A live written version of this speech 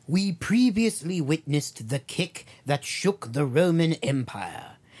We previously witnessed the kick that shook the Roman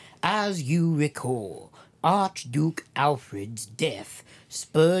Empire. As you recall, Archduke Alfred's death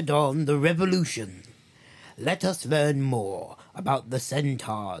spurred on the revolution. Let us learn more about the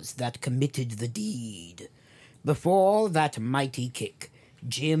centaurs that committed the deed. Before that mighty kick,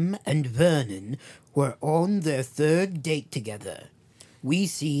 Jim and Vernon were on their third date together. We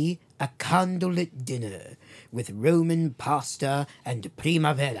see a candlelit dinner with Roman pasta and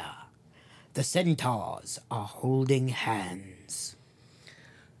primavera. The centaurs are holding hands.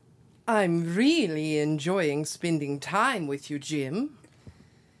 I'm really enjoying spending time with you, Jim.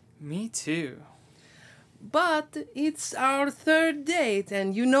 Me too. But it's our third date,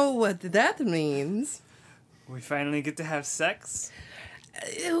 and you know what that means. We finally get to have sex?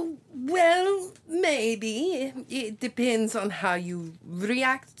 Well, maybe. It depends on how you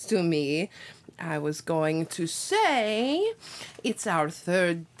react to me. I was going to say it's our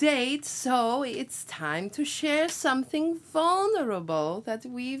third date, so it's time to share something vulnerable that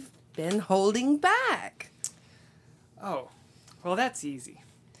we've been holding back. Oh, well, that's easy.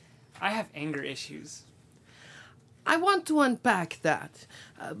 I have anger issues. I want to unpack that.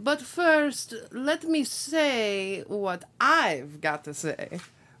 But first, let me say what I've got to say.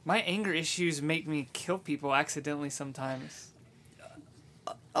 My anger issues make me kill people accidentally sometimes.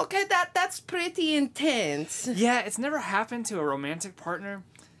 Okay, that's pretty intense. Yeah, it's never happened to a romantic partner,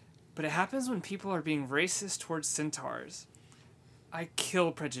 but it happens when people are being racist towards centaurs. I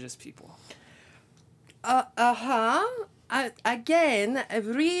kill prejudiced people. Again, I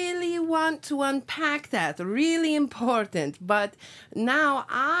really want to unpack that. Really important. But now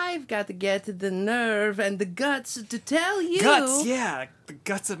I've got to get the nerve and the guts to tell you... Guts, yeah. The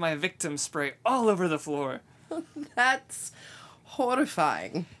guts of my victim spray all over the floor. That's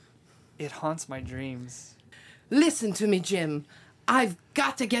horrifying. It haunts my dreams. Listen to me, Jim. I've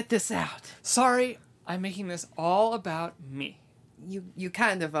got to get this out. Sorry, I'm making this all about me. You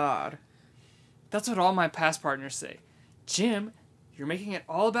kind of are. That's what all my past partners say. Jim, you're making it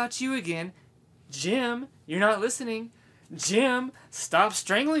all about you again. Jim, you're not listening. Jim, stop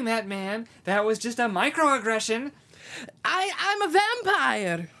strangling that man. That was just a microaggression. I'm a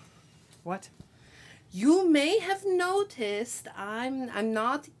vampire. What? You may have noticed I'm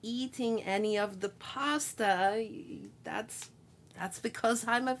not eating any of the pasta. That's because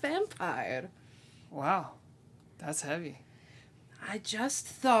I'm a vampire. Wow, that's heavy. I just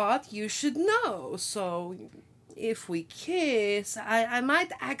thought you should know, so if we kiss, I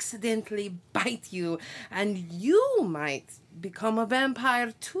might accidentally bite you, and you might become a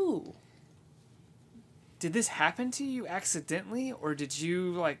vampire too. Did this happen to you accidentally, or did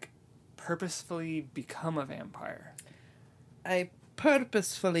you, purposefully become a vampire? I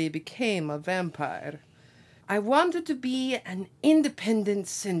purposefully became a vampire. I wanted to be an independent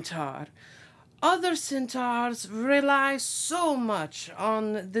centaur. Other centaurs rely so much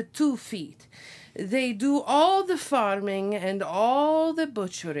on the 2 feet. They do all the farming and all the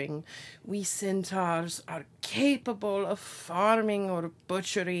butchering. We centaurs are capable of farming or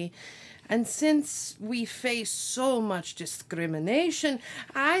butchery, and since we face so much discrimination,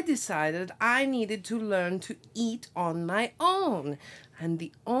 I decided I needed to learn to eat on my own. And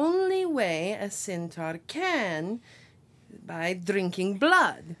the only way a centaur can, by drinking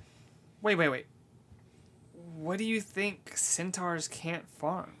blood. Wait. What do you think centaurs can't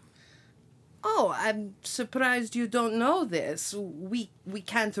farm? Oh, I'm surprised you don't know this. We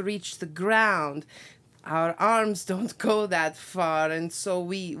can't reach the ground. Our arms don't go that far, and so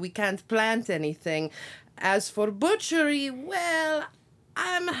we can't plant anything. As for butchery, well,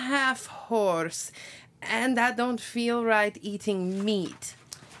 I'm half horse, and I don't feel right eating meat.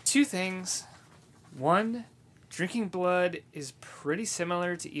 2 things. 1, drinking blood is pretty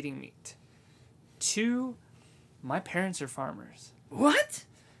similar to eating meat. 2, my parents are farmers. What?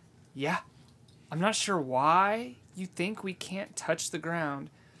 Yeah. I'm not sure why you think we can't touch the ground.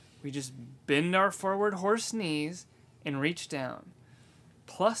 We just bend our forward horse knees and reach down.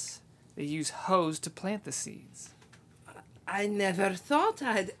 Plus, they use hoes to plant the seeds. I never thought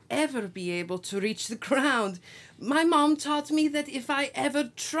I'd ever be able to reach the ground. My mom taught me that if I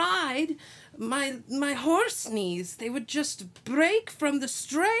ever tried, my horse knees, they would just break from the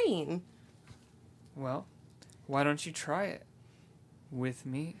strain. Well, why don't you try it? With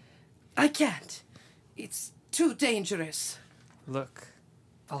me? I can't. It's too dangerous. Look,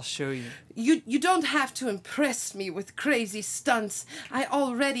 I'll show you. You don't have to impress me with crazy stunts. I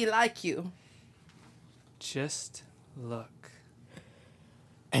already like you. Just look.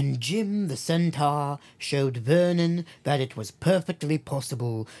 And Jim the Centaur showed Vernon that it was perfectly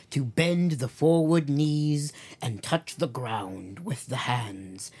possible to bend the forward knees and touch the ground with the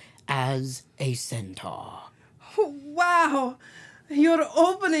hands as a centaur. Wow! You're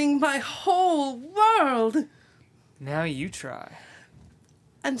opening my whole world! Now you try.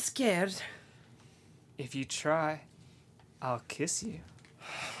 I'm scared. If you try, I'll kiss you.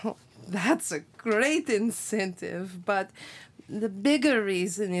 That's a great incentive, but the bigger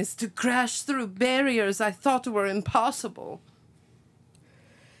reason is to crash through barriers I thought were impossible.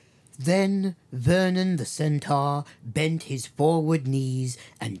 Then Vernon the Centaur bent his forward knees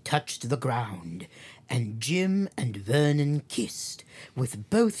and touched the ground, and Jim and Vernon kissed, with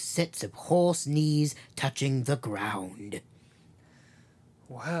both sets of horse knees touching the ground.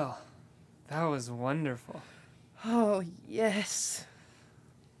 Well, that was wonderful. Oh, yes.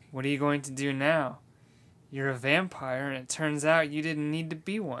 What are you going to do now? You're a vampire, and it turns out you didn't need to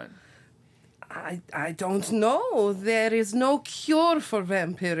be one. I don't know. There is no cure for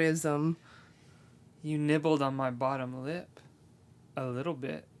vampirism. You nibbled on my bottom lip. A little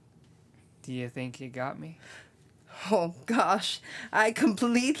bit. Do you think you got me? Oh, gosh, I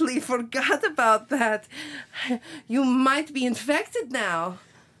completely forgot about that. You might be infected now.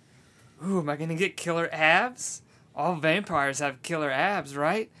 Ooh, am I gonna get killer abs? All vampires have killer abs,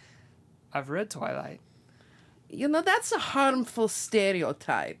 right? I've read Twilight. You know, that's a harmful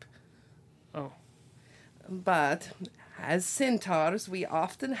stereotype. Oh. But as centaurs, we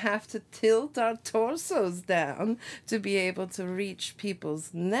often have to tilt our torsos down to be able to reach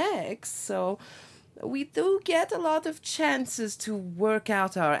people's necks, so we do get a lot of chances to work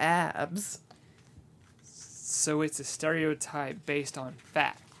out our abs. So it's a stereotype based on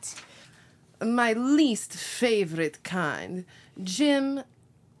fact. My least favorite kind. Jim,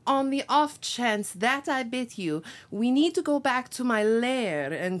 on the off chance that I bit you, we need to go back to my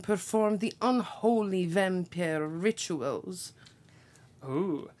lair and perform the unholy vampire rituals.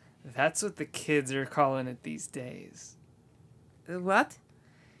 Ooh, that's what the kids are calling it these days. What?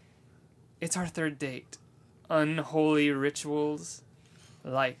 It's our third date. Unholy rituals.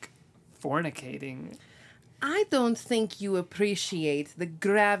 Like fornicating. I don't think you appreciate the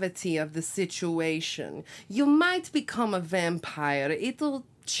gravity of the situation. You might become a vampire. It'll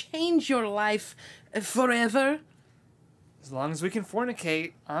change your life forever. As long as we can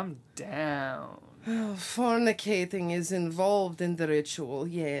fornicate, I'm down. Fornicating is involved in the ritual,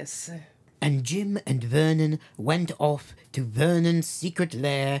 yes. And Jim and Vernon went off to Vernon's secret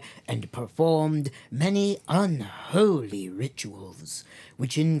lair and performed many unholy rituals,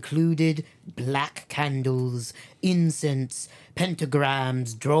 which included black candles, incense,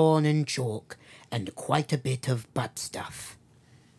 pentagrams drawn in chalk, and quite a bit of butt stuff.